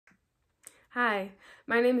Hi,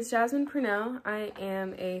 my name is Jasmine Purnell. I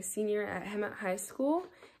am a senior at Hemet High School,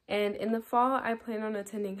 and in the fall I plan on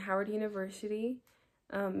attending Howard University,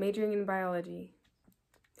 majoring in biology.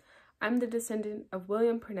 I'm the descendant of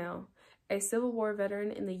William Purnell, a Civil War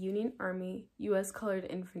veteran in the Union Army, U.S. Colored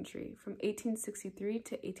Infantry from 1863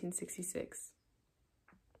 to 1866.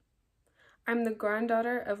 I'm the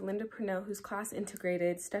granddaughter of Linda Purnell, whose class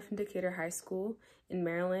integrated Stephen Decatur High School in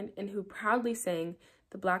Maryland and who proudly sang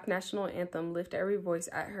the Black National Anthem, Lift Every Voice,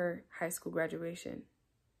 at her high school graduation.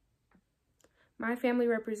 My family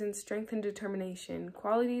represents strength and determination,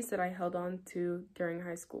 qualities that I held on to during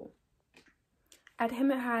high school. At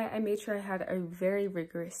Hemet High, I made sure I had a very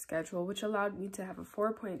rigorous schedule, which allowed me to have a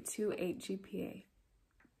 4.28 GPA.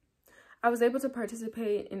 I was able to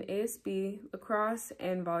participate in ASB, lacrosse,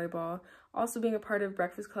 and volleyball, also being a part of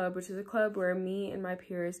Breakfast Club, which is a club where me and my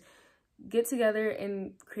peers get together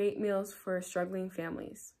and create meals for struggling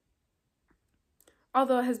families.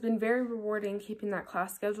 Although it has been very rewarding keeping that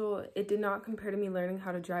class schedule, it did not compare to me learning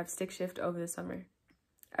how to drive stick shift over the summer.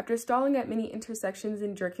 After stalling at many intersections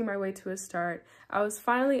and jerking my way to a start, I was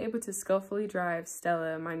finally able to skillfully drive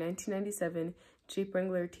Stella, my 1997 Jeep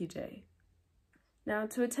Wrangler TJ. Now,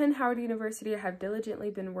 to attend Howard University, I have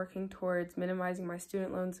diligently been working towards minimizing my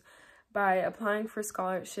student loans by applying for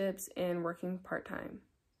scholarships and working part-time.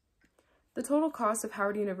 The total cost of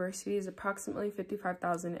Howard University is approximately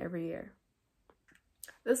 $55,000 every year.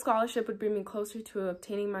 This scholarship would bring me closer to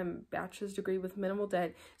obtaining my bachelor's degree with minimal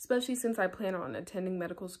debt, especially since I plan on attending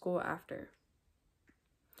medical school after.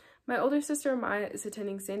 My older sister Maya is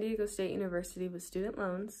attending San Diego State University with student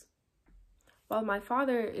loans, while my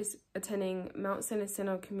father is attending Mount San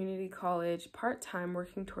Jacinto Community College part-time,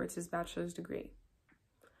 working towards his bachelor's degree.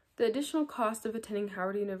 The additional cost of attending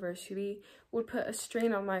Howard University would put a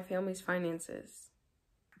strain on my family's finances.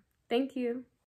 Thank you.